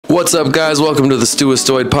What's up, guys? Welcome to the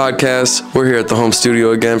Justoid podcast. We're here at the home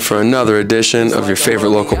studio again for another edition of your favorite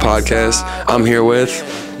local podcast. I'm here with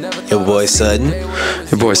your boy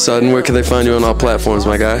SUDDN. Your boy SUDDN. Where can they find you on all platforms,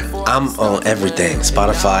 my guy? I'm on everything.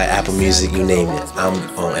 Spotify, Apple Music, you name it. I'm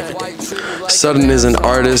on everything. SUDDN is an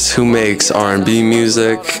artist who makes R&B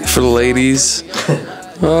music for the ladies.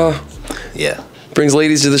 Yeah. Brings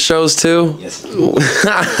ladies to the shows too. Yes.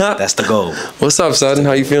 That's the goal. What's up, SUDDN?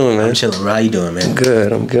 How you feeling, man? I'm chilling, bro. How you doing, man? I'm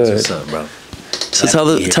good. I'm good. What's up, bro? So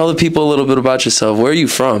tell the people a little bit about yourself. Where are you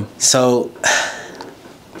from? So,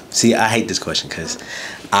 see, I hate this question because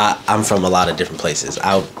I'm from a lot of different places.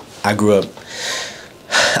 I grew up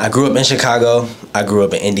in Chicago. I grew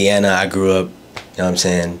up in Indiana. I grew up, you know what I'm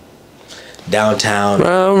saying, downtown.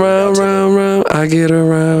 Round, I get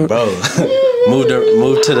around. Bro, moved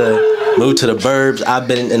to the burbs. I've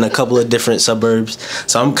been in a couple of different suburbs,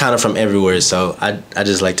 so I'm kind of from everywhere. So I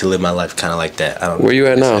just like to live my life kind of like that. I don't. Where you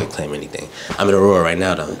at now? Claim anything. I'm in Aurora right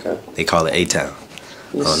now, though. Okay. They call it A-Town.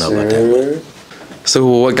 I don't know about that. So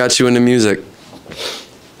what got you into music?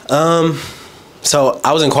 So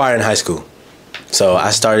I was in choir in high school. So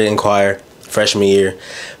I started in choir freshman year,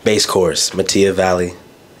 bass course, Mattia Valley.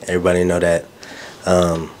 Everybody know that.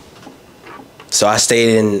 So I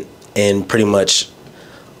stayed in pretty much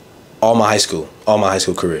all my high school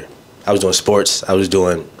career. I was doing sports. I was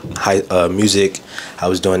doing music. I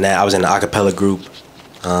was doing that. I was in an a cappella group.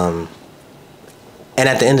 And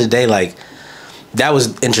at the end of the day, like, that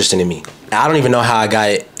was interesting to me. I don't even know how I got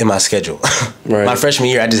it in my schedule. Right. My freshman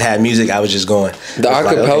year, I just had music. I was just going. The a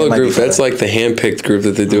cappella group, that's like the hand-picked group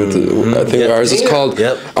that they do. I think ours is called.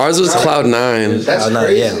 Ours was Cloud 9. That's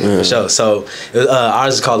crazy. Yeah, for sure. So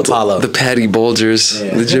ours is called Apollo. The Patty Bolgers,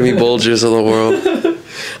 the Jimmy Bolgers of the world.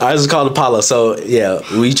 Ours is called Apollo. So yeah,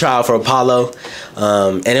 we tried for Apollo,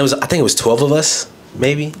 and I think it was 12 of us.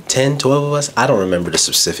 Maybe 10, 12 of us. I don't remember the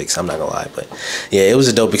specifics. I'm not gonna lie, but yeah, it was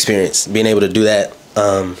a dope experience being able to do that.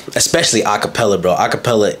 Especially a cappella, bro. A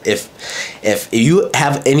cappella. If you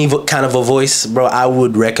have any kind of a voice, bro, I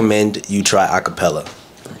would recommend you try a cappella.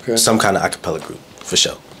 Okay. Some kind of a cappella group for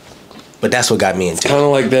sure. But that's what got me into. Kind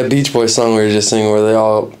of like that Beach Boys song we were just singing, where they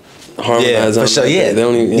all harmonize. Yeah, for sure. Yeah, they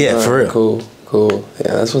don't even, for real. Cool.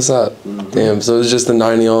 Yeah, that's what's up. Damn. So it's just the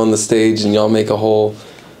 9 of y'all on the stage, and y'all make a whole,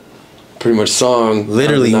 pretty much song.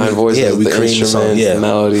 Literally, 9 voices, we create the song. Yeah, the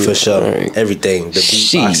melody, for sure. Right. Everything, the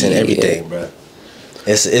beatboxing, everything, bro.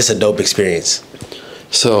 It's a dope experience.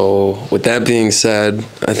 So with that being said,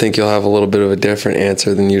 I think you'll have a little bit of a different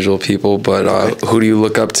answer than usual people. But who do you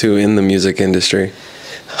look up to in the music industry?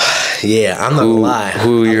 Yeah, I'm not gonna lie.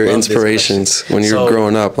 Who are your inspirations when you were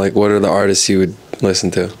growing up? Like, what are the artists you would listen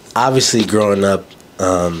to? Obviously, growing up,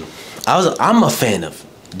 I'm a fan of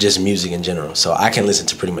just music in general, so I can listen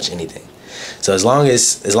to pretty much anything. So as long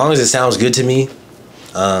as it sounds good to me,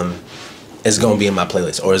 it's gonna be in my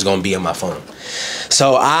playlist or it's gonna be in my phone.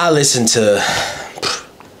 So I listen to,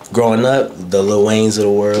 growing up, the Lil Waynes of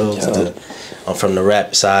the world. I'm from the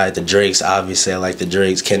rap side, the Drakes. Obviously, I like the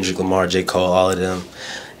Drakes, Kendrick Lamar, J. Cole, all of them.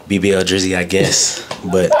 BBL Drizzy, I guess.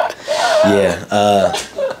 But yeah.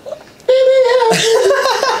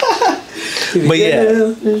 But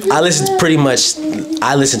yeah, I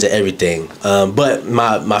listen to everything. But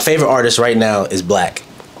my favorite artist right now is Black.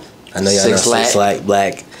 I know y'all know Six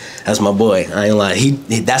Black. That's my boy. I ain't lie.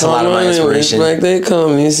 That's a lot of my inspiration. Black, they call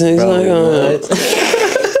me Six Black.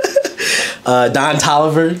 Don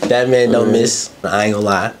Toliver, that man don't miss. I ain't gonna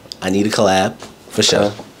lie. I need a collab for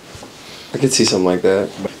sure. I could see something like that.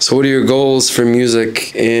 So what are your goals for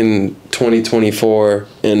music in 2024,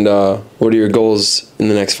 and what are your goals in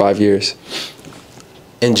the next 5 years?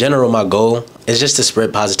 In general, my goal is just to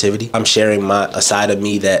spread positivity. I'm sharing a side of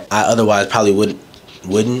me that I otherwise probably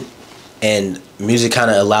wouldn't, and music kind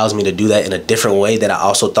of allows me to do that in a different way that I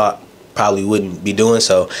also thought probably wouldn't be doing.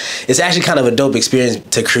 So it's actually kind of a dope experience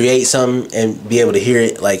to create something and be able to hear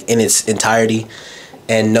it like in its entirety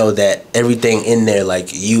and know that everything in there, like,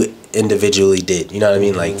 you individually did. You know what I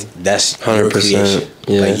mean? Like, that's 100%. Your creation.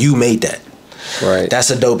 Yeah. Like, you made that. Right. That's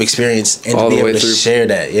a dope experience, and to be able to share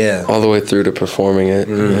that, yeah. All the way through to performing it.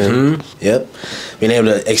 Yep. Being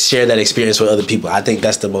able to share that experience with other people. I think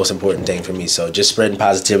that's the most important thing for me. So just spreading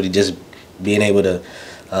positivity, just being able to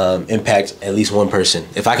impact at least one person.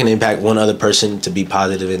 If I can impact one other person to be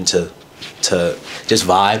positive and to just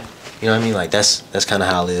vibe, you know what I mean? Like, that's kind of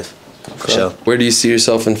how I live. For sure. Where do you see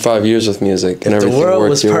yourself in 5 years with music and everything? If the world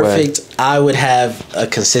was perfect, way? I would have a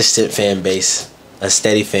consistent fan base, a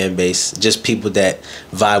steady fan base, just people that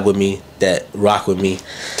vibe with me, that rock with me.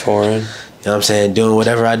 Touring. know what I'm saying, doing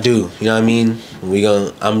whatever I do. You know what I mean?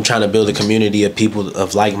 I'm trying to build a community of people,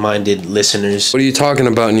 of like-minded listeners. What are you talking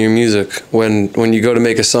about in your music when you go to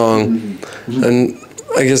make a song? And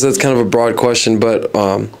I guess that's kind of a broad question, but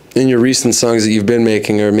in your recent songs that you've been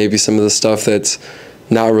making, or maybe some of the stuff that's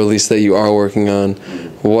not released that you are working on,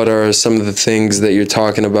 what are some of the things that you're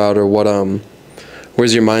talking about, or what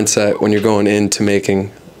where's your mindset when you're going into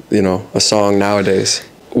making, you know, a song nowadays?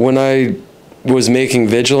 When I was making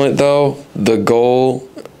Vigilant, though, the goal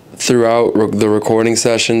throughout the recording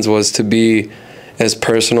sessions was to be as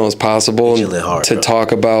personal as possible, and to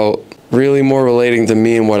talk about really more relating to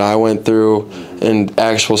me and what I went through and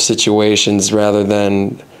actual situations rather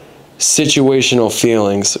than situational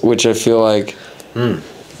feelings, which I feel like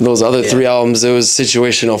those other three albums, it was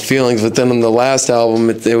situational feelings, but then on the last album,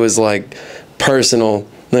 it was like personal.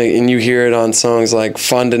 Like, and you hear it on songs like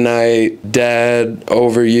Fun Tonight, Dead,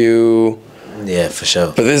 Over You. Yeah, for sure.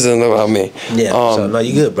 But this isn't about me. Yeah, so no,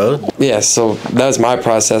 you good, bro. Yeah, so that's my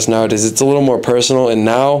process nowadays. It's a little more personal, and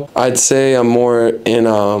now I'd say I'm more in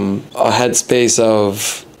a headspace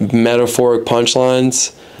of metaphoric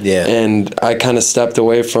punchlines. Yeah. And I kind of stepped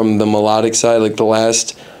away from the melodic side. Like the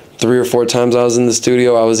last 3 or 4 times I was in the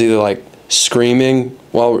studio, I was either like screaming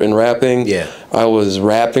while in rapping. Yeah. I was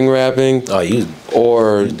rapping. Oh, you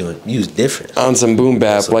was different on some boom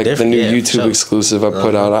bap, like the new YouTube exclusive I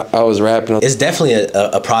put out. I was rapping. It's definitely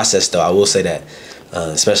a process, though. I will say that,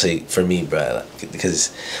 especially for me, bro,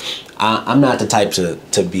 because I'm not the type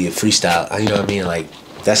to be a freestyle. You know what I mean? Like,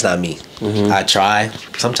 that's not me. I try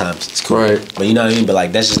sometimes. It's cool, right? But you know what I mean. But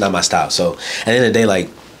like, that's just not my style. So at the end of the day, like,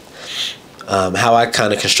 how I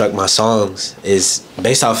kind of construct my songs is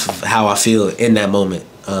based off of how I feel in that moment.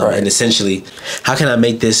 And essentially, how can I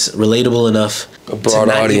make this relatable enough? A broad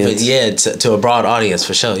audience. To a broad audience,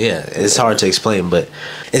 for sure. Yeah, it's hard to explain, but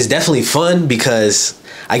it's definitely fun because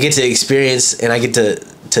I get to experience and I get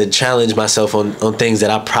to challenge myself on things that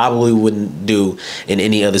I probably wouldn't do in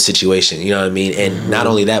any other situation. You know what I mean? And not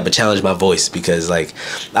only that, but challenge my voice, because like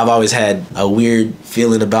I've always had a weird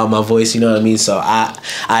feeling about my voice. You know what I mean? So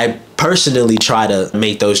I personally try to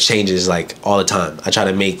make those changes like all the time. I try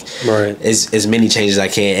to make as many changes as I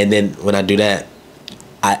can, and then when I do that,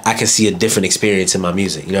 I can see a different experience in my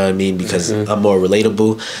music. You know what I mean? Because I'm more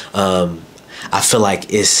relatable. I feel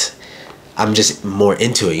like I'm just more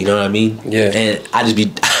into it. You know what I mean? Yeah. And I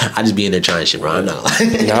just be in there trying shit, bro. I'm not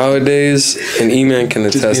like nowadays, and E-Man can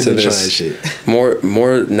attest to this.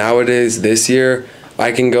 More nowadays. This year,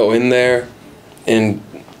 I can go in there and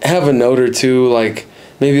have a note or two, like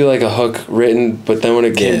maybe like a hook written, but then when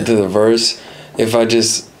it came to the verse, if I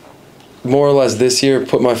just more or less this year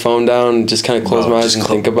put my phone down and just kind of close my eyes and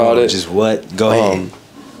think about it. Just what? Go ahead.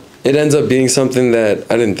 It ends up being something that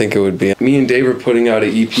I didn't think it would be. Me and Dave were putting out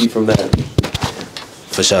an EP from that.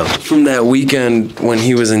 For sure. From that weekend when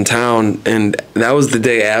he was in town, and that was the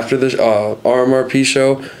day after the RMRP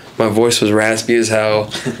show. My voice was raspy as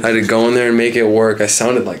hell. I had to go in there and make it work. I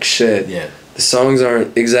sounded like shit. Yeah. The songs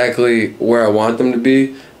aren't exactly where I want them to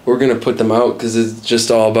be. We're going to put them out because it's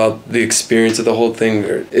just all about the experience of the whole thing.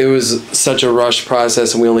 It was such a rush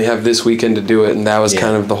process, and we only have this weekend to do it, and that was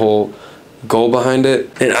kind of the whole goal behind it.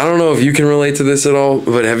 And I don't know if you can relate to this at all,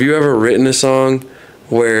 but have you ever written a song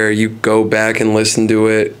where you go back and listen to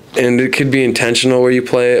it, and it could be intentional where you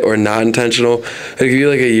play it or not intentional? It could be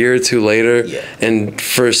like a year or two later, and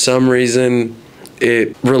for some reason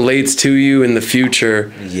it relates to you in the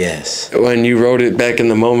future. Yes. When you wrote it back in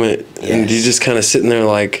the moment, and you're just kind of sitting there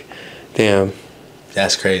like, damn.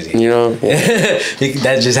 That's crazy. You know?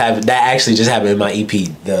 That just happened. That actually just happened in my EP.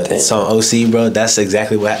 The song OC, bro. That's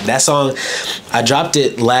exactly what happened. That song, I dropped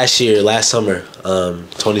it last summer,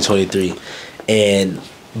 2023.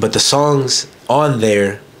 But the songs on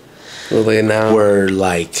there were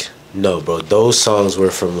like, no, bro. Those songs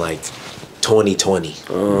were from like 2020. You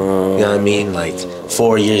know what I mean? Like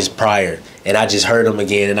 4 years prior. And I just heard them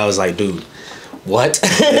again, and I was like, dude, what?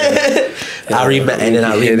 And then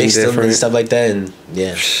I remixed them and stuff like that, and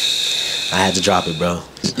I had to drop it, bro.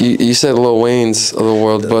 You said Lil Wayne's of the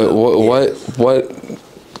world, but what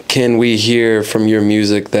can we hear from your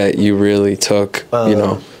music that you really took, you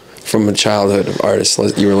know, from a childhood of artists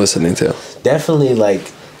you were listening to? Definitely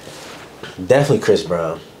Chris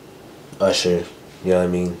Brown, Usher. You know what I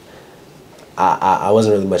mean? I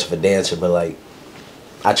wasn't really much of a dancer, but like,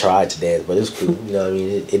 I tried to dance, but it was cool. You know what I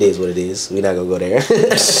mean? It is what it is. We're not gonna go there.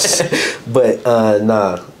 But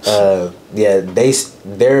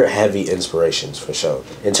they're heavy inspirations for sure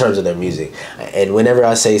in terms of their music. And whenever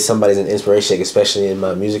I say somebody's an inspiration, especially in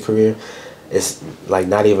my music career, it's like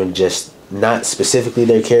not specifically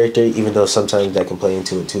their character, even though sometimes that can play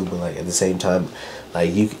into it too. But like at the same time,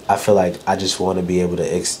 Like I feel like I just want to be able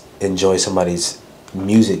to enjoy somebody's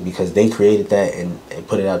music because they created that and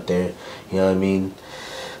put it out there. You know what I mean?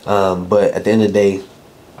 But at the end of the day,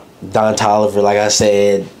 Don Toliver, like I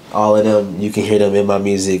said, all of them, you can hear them in my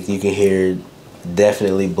music. You can hear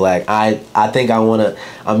definitely Black. I think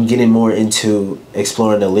I'm getting more into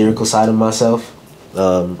exploring the lyrical side of myself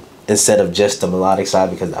instead of just the melodic side,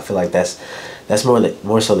 because I feel like that's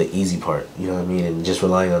more so the easy part. You know what I mean? And just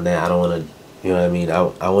relying on that, I don't want to. You know what I mean?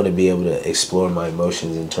 I want to be able to explore my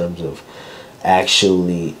emotions in terms of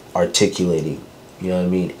actually articulating. You know what I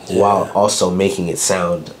mean? Yeah. While also making it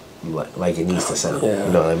sound like it needs to sound. Yeah.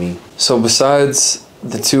 You know what I mean? So besides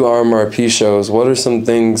the 2 RMRP shows, what are some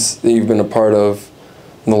things that you've been a part of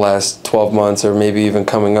in the last 12 months or maybe even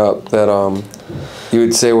coming up that you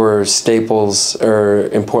would say were staples or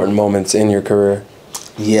important moments in your career?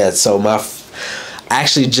 Yeah, so I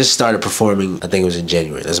actually just started performing, I think it was in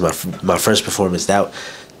January. That was my first performance. That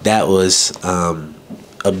was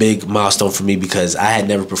a big milestone for me because I had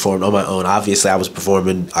never performed on my own. Obviously, I was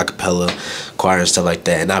performing a cappella, choir, and stuff like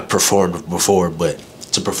that, and I performed before, but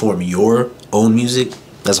to perform your own music,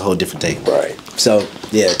 that's a whole different thing. Right. So,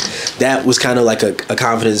 yeah, that was kind of like a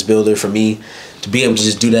confidence builder for me to be able to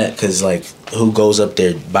just do that, because, like, who goes up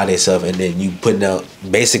there by themselves and then you putting out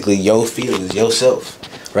basically your feelings, yourself,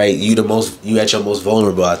 right? You at your most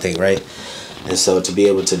vulnerable, I think, right? And so to be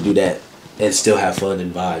able to do that and still have fun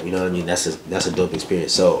and vibe, you know what I mean? That's a dope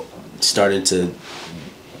experience. So starting to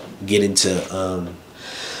get into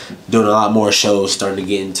doing a lot more shows, starting to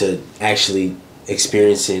get into actually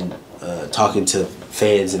experiencing, talking to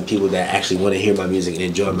fans and people that actually want to hear my music and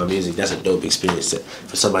enjoy my music. That's a dope experience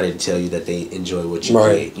for somebody to tell you that they enjoy what you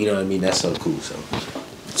create. You know what I mean? That's so cool.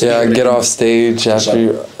 So yeah, I get off stage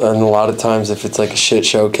after, and a lot of times if it's like a shit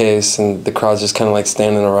showcase and the crowd's just kind of like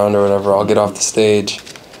standing around or whatever, I'll get off the stage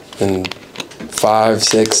and 5,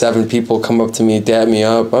 6, 7 people come up to me, dab me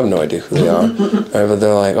up. I have no idea who they are. Right, but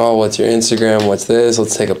they're like, oh, what's your Instagram? What's this?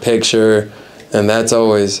 Let's take a picture. And that's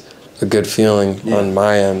always a good feeling on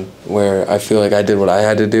my end, where I feel like I did what I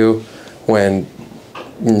had to do when,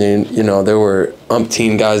 you know, there were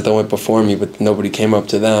umpteen guys that went before me, but nobody came up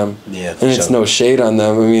to them. Yeah, and it's no shade on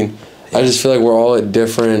them. I mean, I just feel like we're all at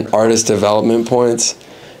different artist development points,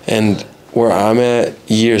 and where I'm at,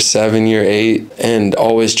 year 7, year 8, and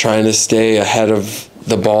always trying to stay ahead of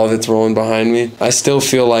the ball that's rolling behind me, I still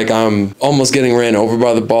feel like I'm almost getting ran over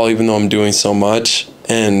by the ball, even though I'm doing so much.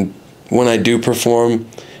 And when I do perform,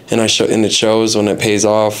 and it shows, when it pays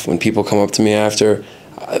off, when people come up to me after,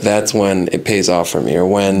 that's when it pays off for me. Or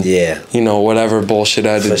when, you know, whatever bullshit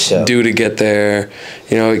I had to do to get there.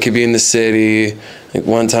 You know, it could be in the city. Like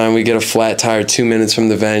one time we get a flat tire 2 minutes from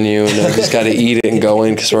the venue, and then we just got to eat it and go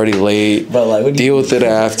in because we're already late. But like, deal with it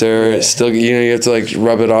after. Still, you know, you have to like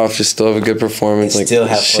rub it off. Just still have a good performance. Like, still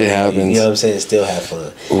have fun. Shit happens. You know what I'm saying? Still have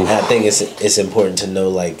fun. And I think it's important to know,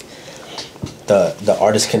 like, the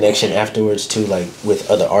artist connection afterwards too, like with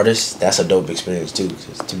other artists. That's a dope experience too,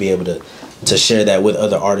 to be able to share that with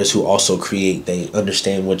other artists who also create. They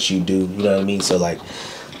understand what you do, you know what I mean? So like,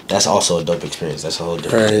 that's also a dope experience. That's a whole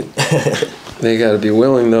different right. They gotta be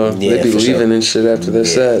willing though. They be leaving and shit after their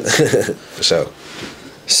set. For sure.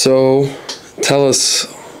 So tell us,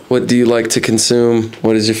 what do you like to consume?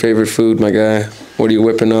 What is your favorite food, my guy? What are you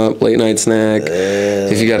whipping up? Late night snack?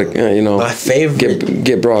 If you gotta, you know, my favorite,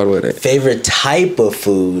 get broad with it. Favorite type of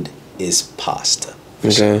food is pasta.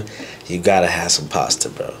 Okay. You gotta have some pasta,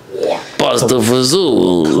 bro. Pasta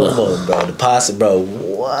fazool. Come on, bro. The pasta, bro.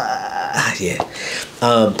 What? Yeah.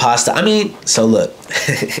 Pasta. I mean, so look.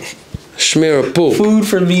 Schmear poop. Food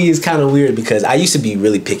for me is kind of weird because I used to be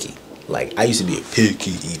really picky. Like, I used to be a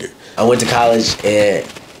picky eater. I went to college and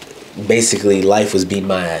basically life was beating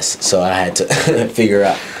my ass, so I had to figure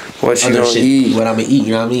out what I'm gonna eat,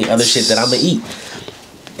 you know what I mean, other shit that I'm gonna eat.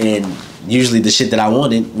 And usually the shit that I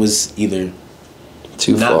wanted was either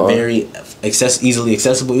not very easily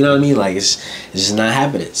accessible, you know what I mean, like it's just not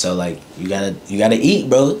happening. So like, you gotta eat,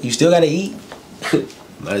 bro. You still gotta eat.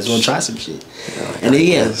 Might as well try some shit. And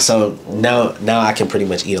then so now I can pretty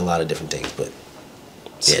much eat a lot of different things, but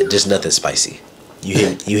yeah, just nothing spicy.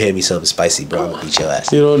 You hear me something spicy, bro, I'm gonna beat your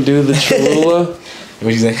ass. You don't do the Cholula?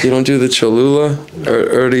 What you say? You don't do the Cholula?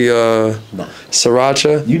 Or the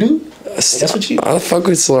Sriracha? You do? That's what you... I fuck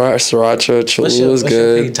with Sriracha. Cholula's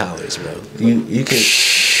good. What's your tolerance, bro? You can...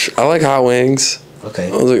 I like hot wings.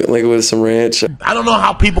 Okay. Like with some ranch. I don't know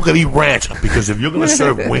how people can eat ranch, because if you're gonna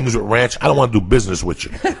serve wings with ranch, I don't want to do business with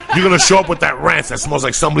you. You're gonna show up with that ranch that smells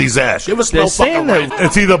like somebody's ass. You ever smell fucking ranch?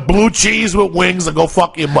 It's either blue cheese with wings or go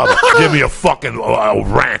fuck your mother. Give me a fucking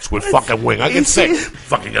ranch with fucking wing. I get sick.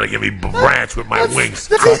 Fucking gonna give me ranch with my wings.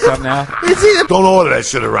 Fucked up now. Don't order that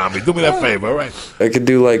shit around me. Do me that favor, all right? I could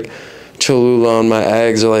do like Cholula on my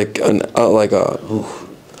eggs, or like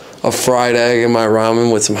a fried egg in my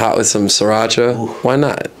ramen with some sriracha. Ooh. Why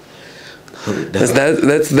not?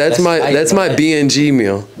 That's my B&G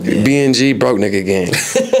meal. Yeah. B&G broke nigga gang.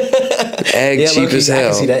 Egg cheap as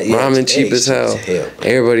hell. Ramen cheap as hell.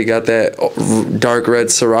 Everybody got that dark red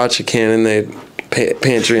sriracha can in their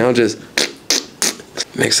pantry. I'll just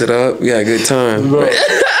mix it up. Yeah, good time. Bro,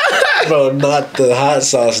 not the hot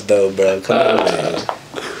sauce though, bro. Come on, man.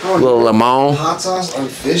 Little lemon. Hot sauce on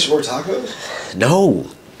fish or tacos? No.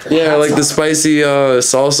 Yeah, like the spicy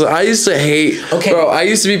salsa. I used to hate, bro, I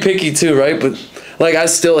used to be picky too, right? But like I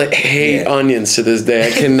still hate onions to this day.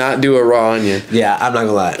 I cannot do a raw onion. Yeah, I'm not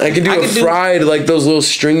gonna lie. I can do fried, like those little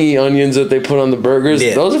stringy onions that they put on the burgers.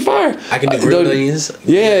 Yeah. Those are fire. I can do grilled onions.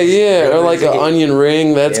 Yeah. Or like an onion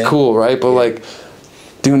ring. That's cool, right? But like,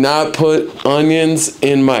 do not put onions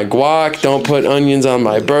in my guac. Don't put onions on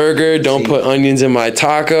my burger. Don't put onions in my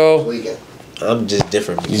taco. I'm just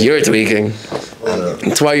different. You're tweaking.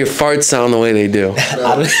 That's why your farts sound the way they do.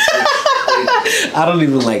 I don't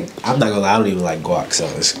even like. I'm not gonna lie. I don't even like guac, so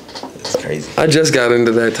it's crazy. I just got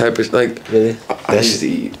into that type of like. Really? I used to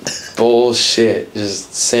eat bullshit,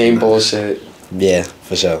 just same bullshit. Yeah,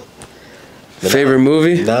 for sure. But favorite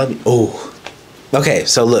movie? Oh, okay.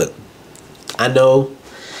 So look, I know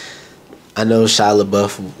Shia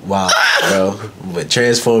LaBeouf. Wow, bro. But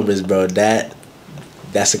Transformers, bro.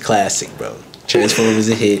 That's a classic, bro. Transformers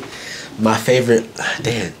a hit. My favorite.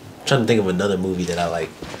 Damn, I'm trying to think of another movie that I like.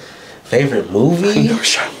 Favorite movie? I know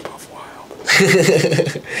Shia LaBeouf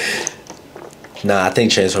wild. Nah, I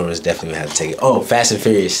think Transformers definitely would have to take it. Oh, Fast and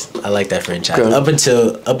Furious. I like that franchise. Okay. Up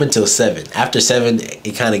until 7. After 7,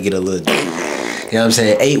 it kind of get a little. You know what I'm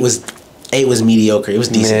saying? 8 was mediocre. It was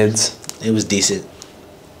decent. Mids. It was decent.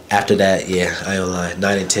 After that, yeah, I don't lie.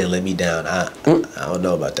 9 and 10 let me down. I don't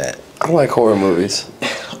know about that. I like horror movies.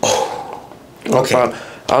 Oh, okay.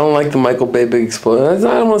 I don't like the Michael Bay big explosion.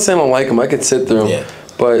 I don't want to say I don't like them. I could sit through them. Yeah.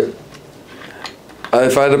 But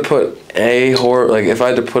if I had to put if I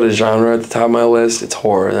had to put a genre at the top of my list, it's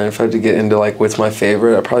horror. And if I had to get into like what's my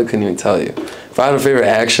favorite, I probably couldn't even tell you. If I had a favorite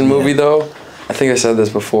action movie though, I think I said this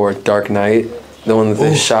before, Dark Knight. The one that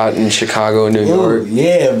they shot in Chicago and New York.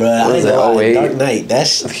 Yeah, bro. What is that, 08? Dark Knight.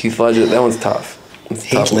 That's Heath Ledger. That one's tough.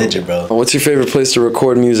 Heath Ledger, bro. What's your favorite place to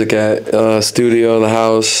record music at? Studio, the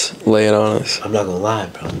house? Lay it on us. I'm not gonna lie,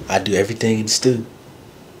 bro. I do everything in the studio.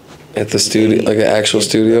 At the studio? Like an actual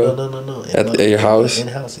studio? No. At your house? In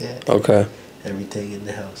the house, yeah. Okay. Everything in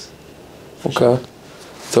the house. Okay.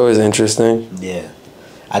 It's always interesting. Yeah.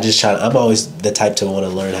 I'm always the type to want to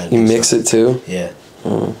learn how to You mix it too? Yeah.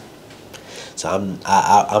 So I'm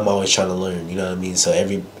always trying to learn, you know what I mean? So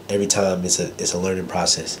every time it's a learning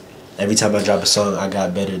process. Every time I drop a song, I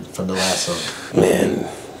got better from the last song. Man,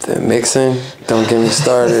 the mixing, don't get me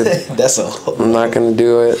started. I'm not gonna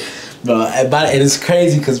do it. Bro, and it's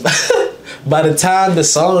crazy because by the time the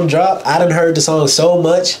song dropped, I done heard the song so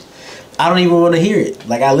much, I don't even want to hear it.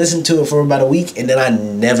 Like I listened to it for about a week and then I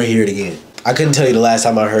never hear it again. I couldn't tell you the last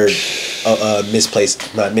time I heard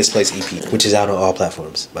Misplaced EP, which is out on all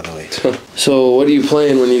platforms, by the way. So what are you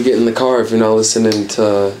playing when you get in the car if you're not listening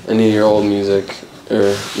to any of your old music?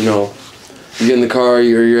 Or, you know, you get in the car, or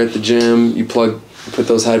you're at the gym, you put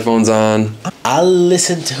those headphones on. I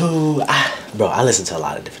listen to a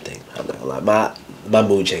lot of different things. I'm not gonna lie. My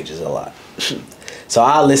mood changes a lot. So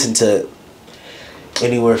I listen to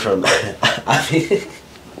anywhere from I'd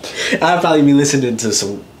probably be listening to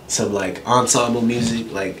some like ensemble music,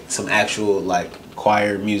 like some actual like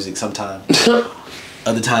choir music sometimes.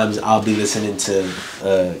 Other times I'll be listening to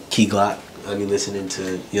Key Glock. I'll be listening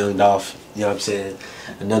to Young Dolph, you know what I'm saying?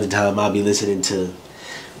 Another time I'll be listening to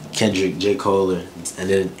Kendrick, J. Cole, and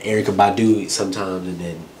then Erykah Badu sometimes, and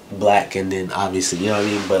then Black, and then obviously, you know what I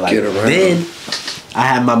mean? But like then I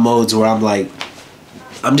have my modes where I'm like,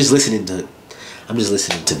 I'm just listening to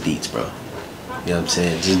beats, bro. You know what I'm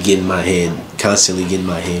saying? Just constantly getting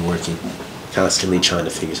my head working, constantly trying to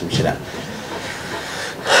figure some shit out.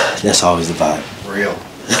 That's always the vibe. Real.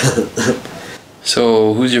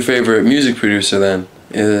 So who's your favorite music producer then?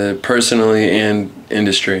 Personally and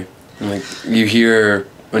industry? Like you hear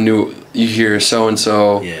so and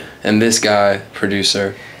so, and this guy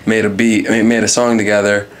producer made a song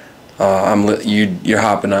together. You're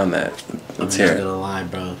hopping on that. Let's hear it. I'm not gonna lie,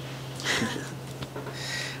 bro.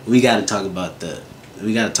 We gotta talk about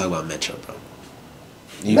Metro, bro.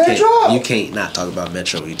 Metro! You can't not talk about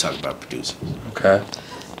Metro when you talk about producers. Okay.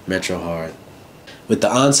 Metro hard. With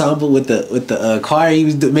the ensemble, with the choir, he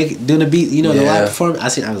was doing the beat. You know, the live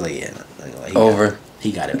performance. I was like, yeah. Over.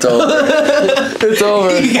 He got it. It's over. It's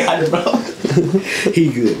over. He got it, bro.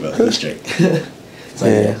 He good, bro. He's straight. So,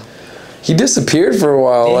 yeah. He disappeared for a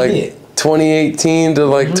while, like 2018 to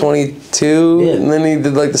like 22, and then he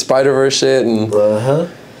did like the Spider-Verse shit, and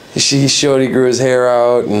he showed he grew his hair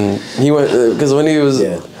out, and he went because when he was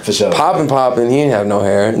for sure. popping, he didn't have no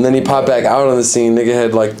hair, and then he popped back out on the scene. Nigga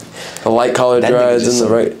had like the light colored dreads and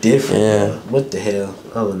the right different. Yeah. Bro. What the hell?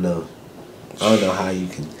 I don't know how you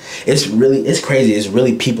can. It's crazy. It's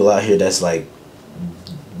really people out here that's like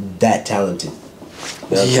that talented.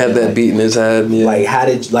 You know he had that beat in his head. Yeah.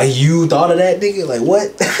 Like you thought of that nigga? Like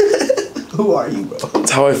what? Who are you, bro?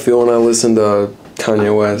 That's how I feel when I listen to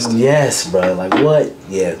Kanye West. Yes, bro. Like what?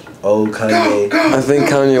 Yeah. Oh, Kanye. I think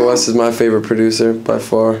Kanye West is my favorite producer by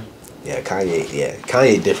far. Yeah, Kanye. Yeah,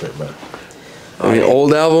 Kanye different, bro. I mean,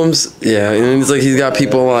 old albums. Yeah, and it's like he's got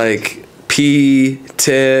people like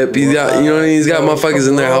Tip. He's got he's got motherfuckers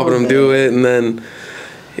in there helping him do it, and then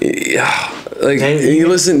you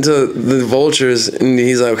listen to the Vultures, and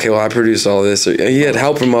he's like, okay, well I produced all this. He had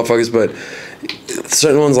help from motherfuckers, but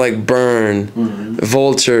certain ones like Burn,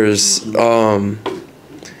 Vultures,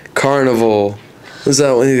 Carnival. What's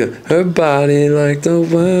that one? He goes, her body like the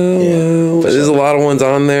wow. But there's a lot of ones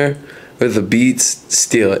on there with the beats.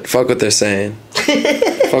 Steal it. Fuck what they're saying.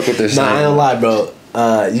 Fuck what they're saying. Nah, I don't lie, bro.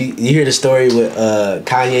 You hear the story with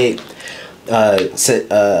Kanye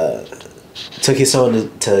took his song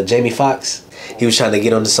to Jamie Foxx. He was trying to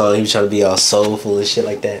get on the song. He was trying to be all soulful and shit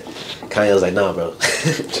like that. Kanye was like, nah, bro.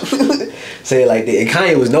 Say it like that. And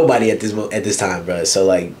Kanye was nobody at this time, bro. So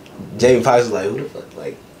like Jamie Foxx was like, who the fuck?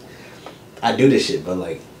 Like, I do this shit, but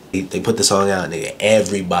like they put the song out, and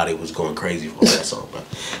everybody was going crazy for that song, bro.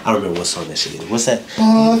 I don't remember what song that shit is. What's that?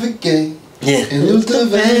 Marvin Gaye. Yeah. And Luther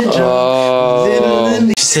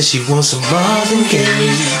Vandross. She said she wants some Marvin Gaye,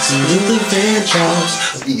 some Luther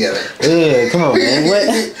Vandross. You get it. Come on, man. What?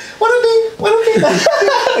 What I mean?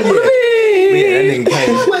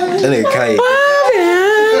 That nigga Kanye.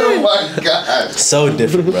 Oh my God. So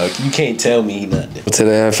different, bro. You can't tell me he not different.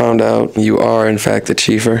 Today I found out you are in fact a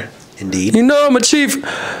chiefer. Indeed. You know I'm a chief.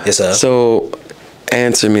 Yes, sir. So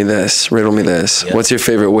answer me this, riddle me this. Yep. What's your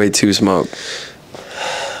favorite way to smoke?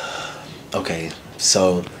 Okay,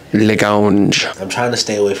 so Legange. I'm trying to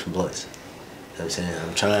stay away from blunts. You know what I'm saying?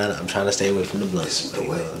 I'm trying to stay away from the blunts. Like,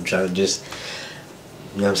 I'm trying to just,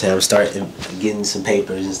 you know what I'm saying? I'm starting getting some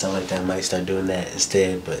papers and stuff like that. I might start doing that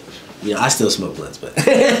instead, but I still smoke blunts, but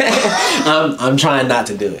I'm trying not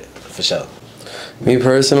to do it for sure. Me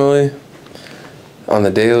personally, on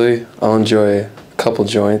the daily, I'll enjoy a couple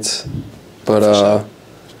joints, but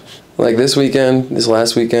like this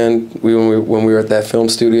last weekend, when we were at that film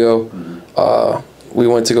studio, we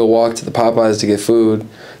went to go walk to the Popeyes to get food.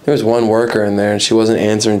 There was one worker in there, and she wasn't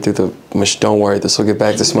answering through the machine. Don't worry, this will get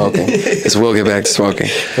back to smoking. This will get back to smoking.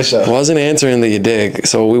 For sure. Wasn't answering that you dig.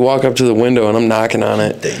 So we walk up to the window, and I'm knocking on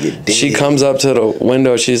it. She comes up to the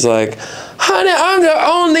window. She's like, honey, I'm the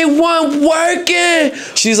only one working.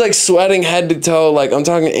 She's like sweating head to toe. Like, I'm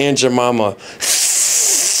talking Aunt Jemima.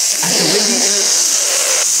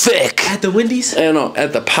 Thick. At the Wendy's? I know,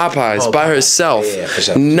 at the Popeyes by herself. Yeah, for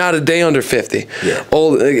sure. Not a day under 50. Yeah.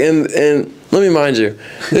 Old and let me mind you,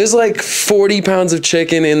 there's like 40 pounds of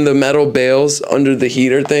chicken in the metal bales under the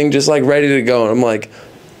heater thing, just like ready to go. And I'm like,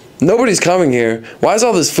 nobody's coming here. Why is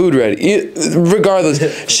all this food ready? Regardless,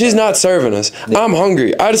 she's not serving us. I'm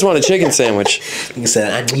hungry. I just want a chicken sandwich. It's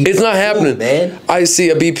not happening, man. I see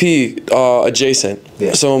a BP adjacent.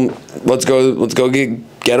 Yeah. So let's go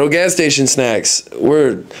get ghetto gas station snacks.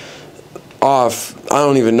 We're off, I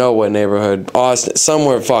don't even know what neighborhood, Austin,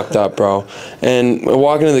 somewhere fucked up, bro. And we're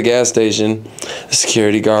walking to the gas station, the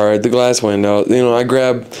security guard, the glass window, I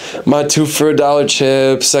grab my 2 for $1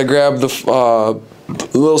 chips, I grab the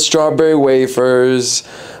little strawberry wafers,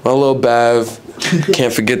 my little Bev,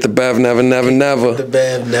 can't forget the Bev, never. The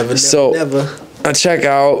Bev, never. I check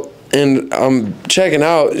out, and I'm checking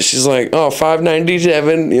out. She's like, oh,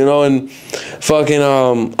 $5.97, and fucking,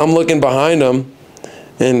 I'm looking behind him,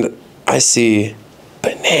 and I see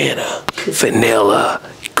banana, vanilla,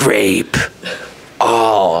 grape,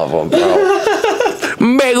 all of them, bro.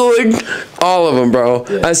 All of them, bro.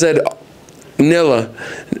 Yeah. I said, Nilla,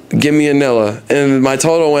 give me a Nilla, and my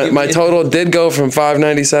total did go from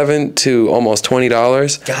 $5.97 to almost $20.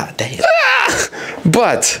 God damn.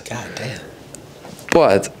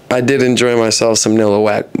 But I did enjoy myself some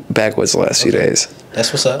Nilla backwoods the last few days.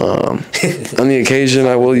 That's what's up. On the occasion,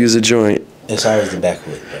 I will use a joint. And sorry, the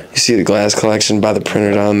backwood, bro. You see the glass collection by the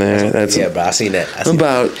printer down there. That's Yeah, bro. I seen that.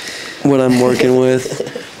 about what I'm working with.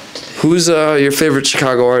 Who's your favorite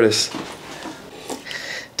Chicago artist?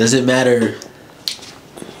 Does it matter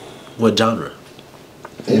what genre?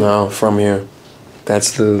 No, from here.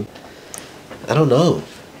 That's the... I don't know.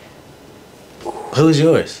 Who's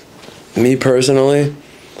yours? Me personally,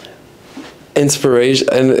 inspiration,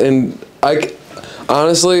 and I...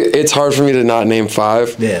 Honestly, it's hard for me to not name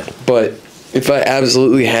 5. Yeah. But if I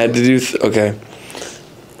absolutely had to do... okay.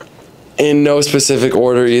 In no specific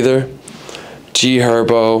order either. G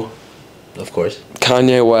Herbo. Of course.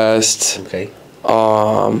 Kanye West. Okay.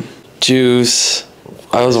 Juice.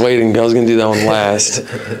 I was waiting. I was gonna do that one last.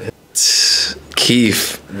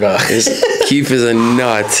 Keef. Keef is a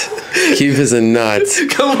nut. Keef is a nut.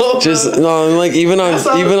 Come on. Just no, like even on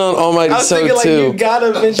Almighty So too. Like you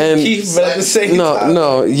gotta mention Keef, but at the same time.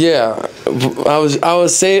 No, yeah. I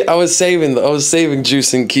was saving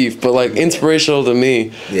Juice and Keef, but like inspirational to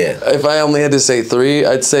me. Yeah. If I only had to say 3,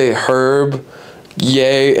 I'd say Herb,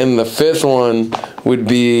 Ye, and the 5th one would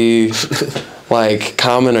be like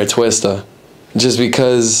Common or Twista. Just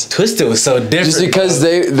because Twista was so different. Just because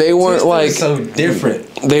they weren't Twista like was so different.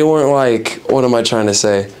 They weren't like, what am I trying to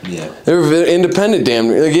say? Yeah. They were independent, damn.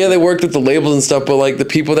 Like, yeah, they worked with the labels and stuff, but like the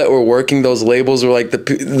people that were working those labels were like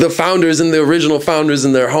the founders and the original founders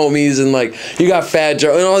and their homies, and like you got Fat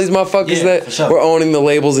Joe and all these motherfuckers that were owning the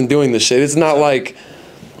labels and doing the shit. It's not like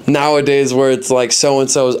nowadays where it's like so and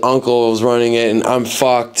so's uncle was running it and I'm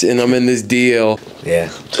fucked and I'm in this deal. Yeah.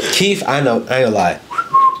 Keef, I ain't gonna lie.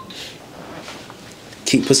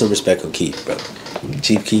 Put some respect on Keef, bro.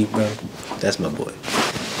 Chief Keef, bro. That's my boy.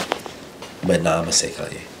 But nah, I'm gonna say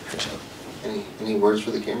Kanye for sure. Any words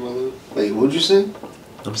for the camera, Lou? Wait, what'd you say? I'm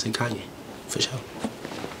gonna say Kanye for sure.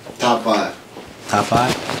 Top 5. Top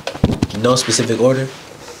 5? No specific order.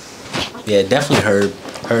 Yeah, definitely Herb.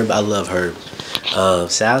 Herb, I love Herb.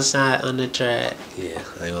 Southside on the track. Yeah,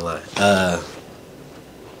 I ain't gonna lie.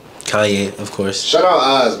 Kanye, of course. Shout out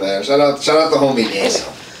Oz, man. Shout out the homie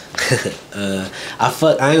Daniel.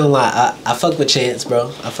 I ain't gonna lie. I fuck with Chance,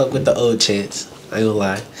 bro. I fuck with the old Chance. I ain't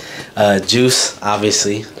gonna lie. Juice,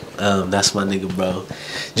 obviously. That's my nigga, bro.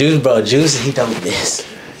 Juice, he don't miss.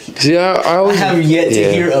 See, I have yet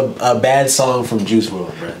to hear a bad song from Juice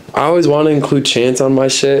WRLD, bro. I always want to include Chance on my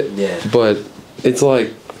shit. Yeah. But it's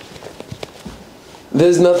like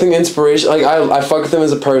there's nothing inspirational. Like I fuck with him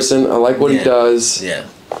as a person. I like what he does. Yeah.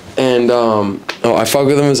 And I fuck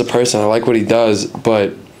with him as a person. I like what he does,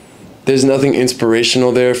 but there's nothing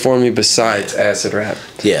inspirational there for me besides acid rap.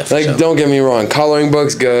 Yeah, like sure. Don't get me wrong, Coloring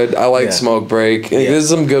Book's good. I like Smoke Break. There's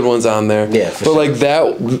some good ones on there. Yeah, but sure. Like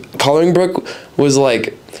that, Coloring Book was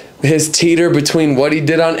like his teeter between what he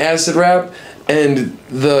did on acid rap and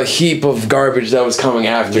the heap of garbage that was coming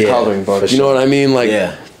after Coloring Book. You know what I mean? Like,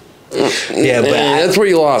 but that's where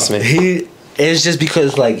you lost me. It's just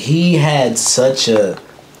because like he had such an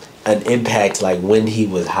impact like when he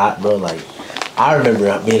was hot, bro. Like I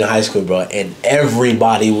remember being in high school, bro, and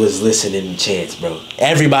everybody was listening to Chance, bro.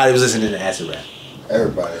 Everybody was listening to acid rap.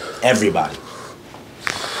 Everybody.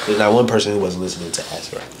 There's not one person who wasn't listening to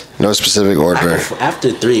acid rap. No specific order.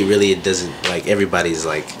 After 3, really, it doesn't, like, everybody's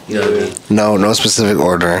like, you know what I mean? No specific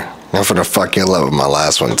order. I'm gonna fuck your love with my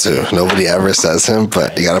last one, too. Nobody ever says him,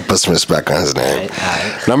 but you gotta put some respect on his name. All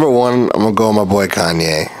right. Number 1, I'm gonna go with my boy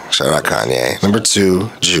Kanye. Shout out Kanye. Number 2,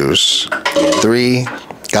 Juice. 3,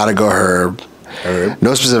 gotta go Herb.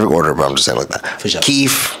 No specific order, but I'm just saying like that. For sure.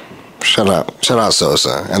 Keef. Shout out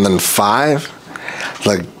Sosa. And then 5,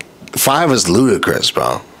 like, 5 is Ludacris,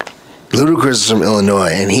 bro. Ludacris is from Illinois,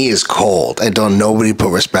 and he is cold. And don't nobody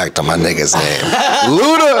put respect on my nigga's name.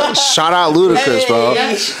 Luda! Shout out Ludacris, bro.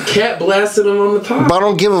 Cat blasted him on the top. But I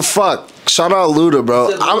don't give a fuck. Shout out Luda, bro.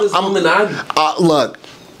 Look.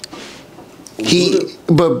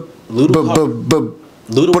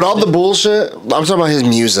 But all the bullshit, I'm talking about his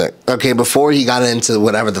music. Okay, before he got into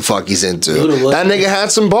whatever the fuck he's into. That nigga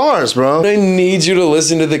had some bars, bro. I need you to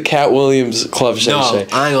listen to the Cat Williams Club Shay No, Shay.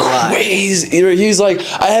 I ain't gonna lie. Crazy. He's like,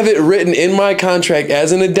 I have it written in my contract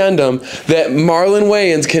as an addendum that Marlon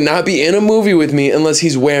Wayans cannot be in a movie with me unless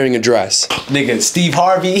he's wearing a dress. Nigga, Steve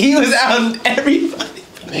Harvey, he was out in everybody.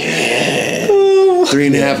 Man.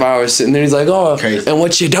 3.5 hours sitting there. He's like, oh, crazy. And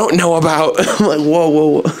what you don't know about. I'm like,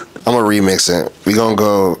 whoa. I'm gonna remix it. We gonna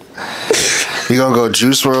go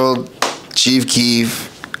Juice WRLD, Chief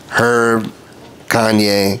Keef, Herb,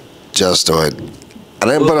 Kanye, Justoid. I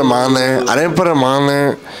didn't put him on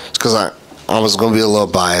there. Because I was gonna be a little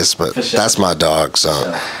biased, but that's my dog.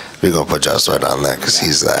 So we gonna put Justoid on there because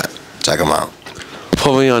he's that. Check him out.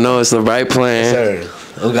 Put me on notice, the right plan. Sir.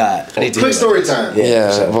 Oh God. I need to Quick hear story time.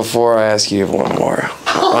 Yeah, sure. before I ask you one more.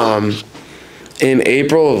 In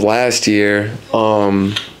April of last year,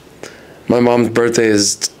 my mom's birthday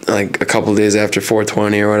is like a couple days after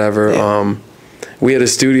 420 or whatever. Yeah. We had a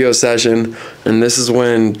studio session, and this is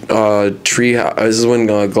when Glass Tree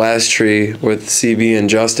with CB and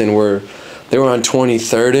Justin they were on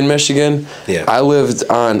 23rd in Michigan. Yeah. I lived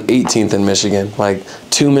on 18th in Michigan, like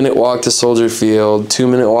 2-minute walk to Soldier Field,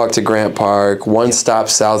 2-minute walk to Grant Park, one stop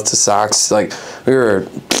south to Sox. Like, we were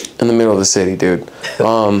in the middle of the city, dude.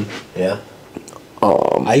 Yeah.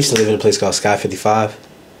 I used to live in a place called Sky 55.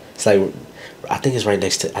 It's like, I think it's right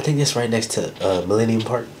next to Millennium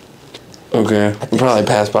Park. Okay. We probably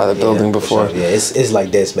passed by the building for before. Sure. Yeah, it's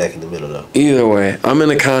like dead smack in the middle though. Either way, I'm in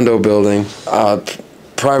a condo building.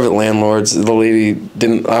 Private landlords. The lady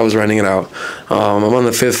didn't. I was renting it out. I'm on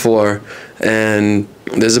the 5th floor, and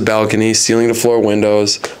there's a balcony, ceiling to floor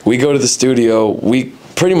windows. We go to the studio. We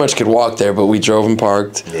pretty much could walk there, but we drove and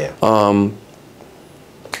parked. Yeah.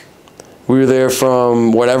 We were there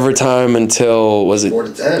from whatever time until 4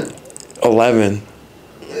 to 10. 11.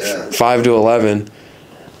 Yeah. 5 to 11.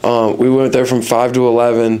 We went there from 5 to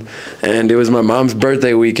 11, and it was my mom's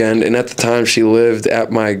birthday weekend. And at the time, she lived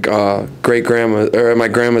at my at my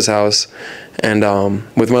grandma's house, and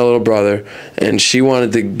with my little brother. And she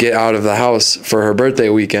wanted to get out of the house for her birthday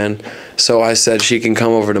weekend, so I said she can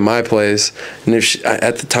come over to my place. And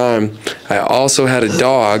at the time, I also had a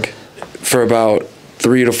dog for about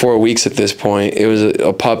 3 to 4 weeks at this point. It was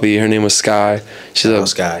a puppy. Her name was Sky. She's a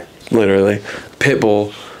Sky. Literally pit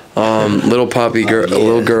bull. Little puppy girl, a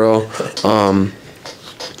little girl.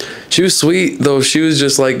 She was sweet though. She was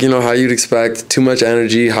just like, how you'd expect. Too much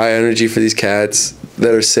energy, high energy for these cats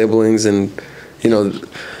that are siblings, and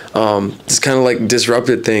just kind of like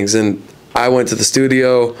disrupted things. And I went to the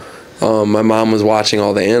studio. My mom was watching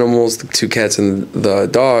all the animals, the 2 cats and the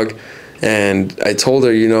dog. And I told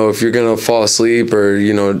her, if you're gonna fall asleep or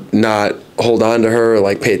not hold on to her or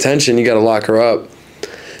like pay attention, you gotta lock her up.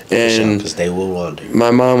 And because they will wander.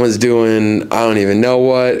 my mom was doing, I don't even know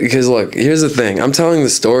what, because look, here's the thing. I'm telling the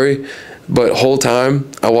story, but whole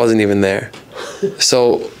time I wasn't even there.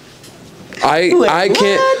 So I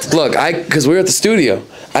can't, look, because we were at the studio.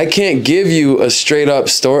 I can't give you a straight up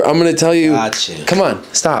story. I'm going to tell you, Gotcha. Come on,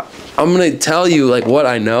 stop. I'm going to tell you like what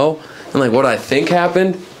I know and like what I think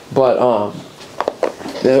happened, but, or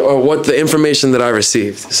what the information that I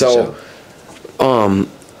received. So,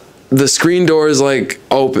 the screen door is like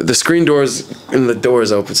open. The screen doors and the door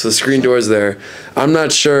is open. So the screen door is there. I'm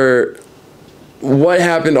not sure what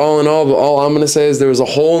happened all in all, but all I'm going to say is there was a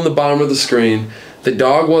hole in the bottom of the screen. The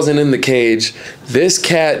dog wasn't in the cage. This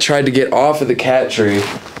cat tried to get off of the cat tree.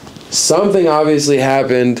 Something obviously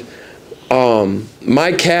happened.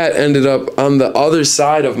 My cat ended up on the other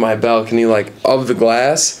side of my balcony, like of the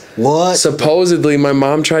glass. What? Supposedly my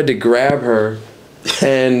mom tried to grab her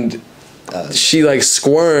and she like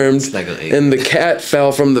squirmed, and the cat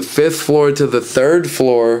fell from the 5th floor to the 3rd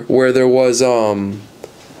floor where there was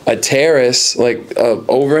a terrace, like a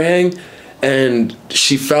overhang, and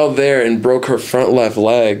she fell there and broke her front left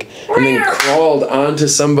leg and then crawled onto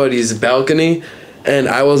somebody's balcony. And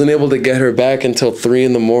I wasn't able to get her back until 3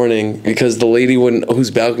 in the morning because the lady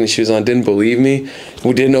whose balcony she was on didn't believe me.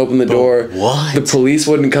 We didn't open the door. What? The police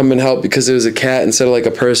wouldn't come and help because it was a cat instead of like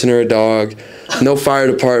a person or a dog. No fire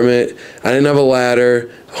department. I didn't have a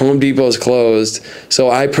ladder. Home Depot's closed.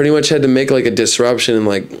 So I pretty much had to make like a disruption and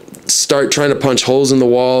like start trying to punch holes in the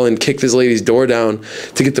wall and kick this lady's door down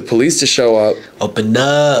to get the police to show up. Open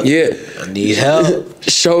up. Yeah. I need help.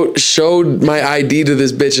 Showed my ID to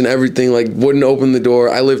this bitch and everything, like wouldn't open the door.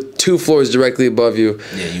 I lived 2 floors directly above you.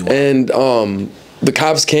 Yeah, you were. And the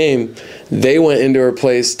cops came. They went into her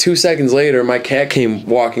place. 2 seconds later, my cat came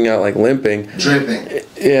walking out like limping. Dripping.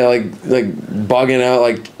 Yeah, like bugging out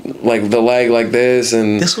like the leg like this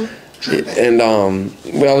and This one? and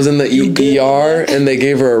I was in the ER and they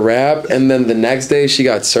gave her a wrap, and then the next day she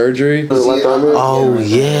got surgery. Oh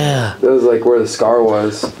yeah. That was like where the scar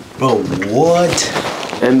was. Bro, what?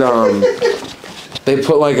 And they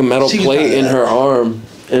put like a metal plate in her arm,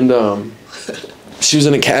 and she was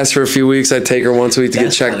in a cast for a few weeks. I'd take her once a week to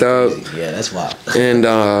get checked out. Yeah, that's wild. And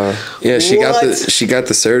yeah, she What? got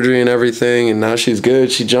the surgery and everything, and now she's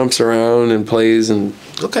good. She jumps around and plays and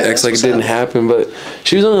acts like it didn't happen. But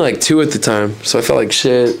she was only like 2 at the time, so I felt like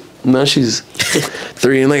shit. Now she's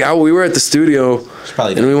 3, and like we were at the studio,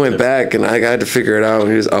 and we went back, and I had to figure it out.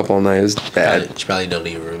 And he was up all night. It was bad. She probably don't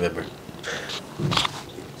even remember.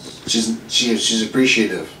 She's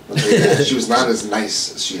appreciative. She was not as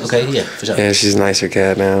nice as she is. Okay, now. yeah, for sure. Yeah, she's a nicer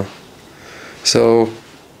cat now. So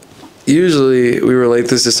usually we relate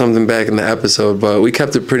this to something back in the episode, but we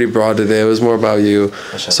kept it pretty broad today. It was more about you.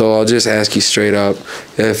 So I'll just ask you straight up.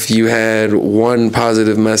 If you had one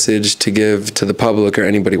positive message to give to the public or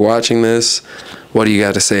anybody watching this, what do you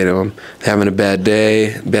got to say to them? Having a bad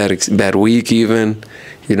day, bad week even,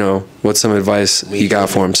 you know, what's some advice you got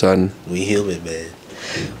for them, Sudden? We human, man.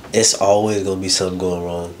 It's always going to be something going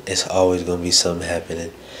wrong. It's always going to be something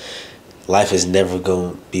happening. Life is never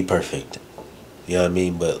going to be perfect. You know what I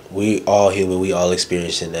mean? But we all human. We all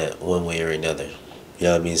experiencing that one way or another. You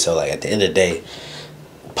know what I mean? So, like, at the end of the day,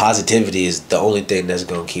 positivity is the only thing that's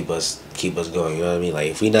going to keep us going. You know what I mean? Like,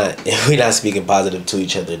 if we not speaking positive to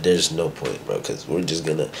each other, there's no point, bro, because we're just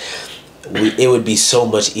going to... it would be so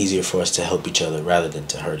much easier for us to help each other rather than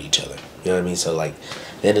to hurt each other. You know what I mean? So, like,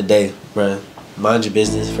 at the end of the day, bro, mind your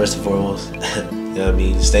business first and foremost. You know what I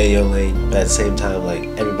mean? Stay in your lane, but at the same time, like,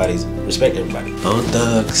 respect everybody. Bone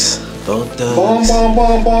thugs. Bone thugs.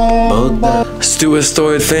 Bone thugs.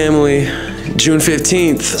 Stoid family, June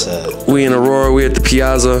 15th. We in Aurora, we at the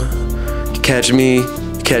Piazza. You catch me,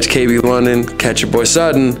 you catch KB London, catch your boy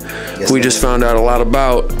Sudden. Yes, we just found out a lot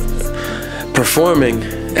about performing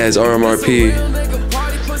as RMRP.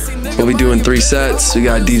 We'll be doing 3 sets. We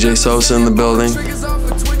got DJ Sosa in the building.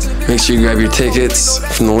 Make sure you grab your tickets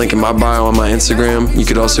from the link in my bio on my Instagram. You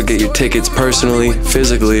could also get your tickets personally,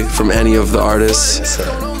 physically, from any of the artists.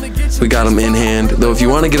 We got them in hand. Though if you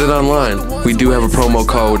want to get it online, we do have a promo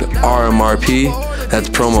code RMRP. That's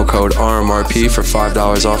promo code RMRP for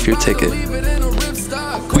 $5 off your ticket.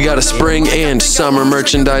 We got a spring and summer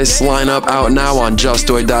merchandise lineup out now on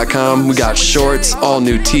Justoid.com. We got shorts, all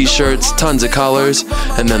new t-shirts, tons of colors,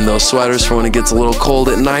 and then those sweaters for when it gets a little cold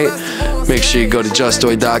at night. Make sure you go to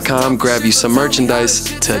Justoid.com, grab you some merchandise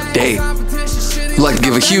today. I'd like to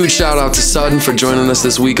give a huge shout out to Sudden for joining us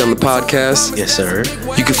this week on the podcast. Yes, sir.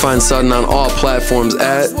 You can find Sudden on all platforms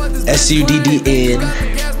at SUDDN,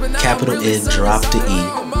 capital N, drop the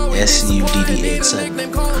E, SUDDN, Sudden.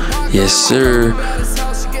 Yes, sir.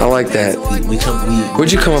 I like that.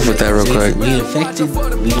 Where'd you come up with that real quick? We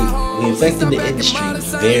infected the industry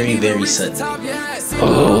very, very suddenly.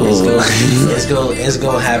 Oh. It's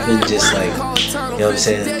gonna happen just like, you know what I'm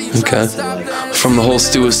saying? Okay. From the whole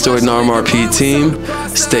Justoid and RMRP team,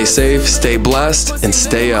 stay safe, stay blessed, and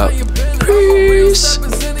stay up. Peace.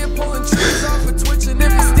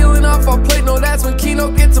 Off our plate, no, that's when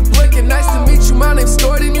Kino gets a blick. And nice to meet you, my name's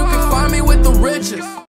Stoid, and you can find me with the riches.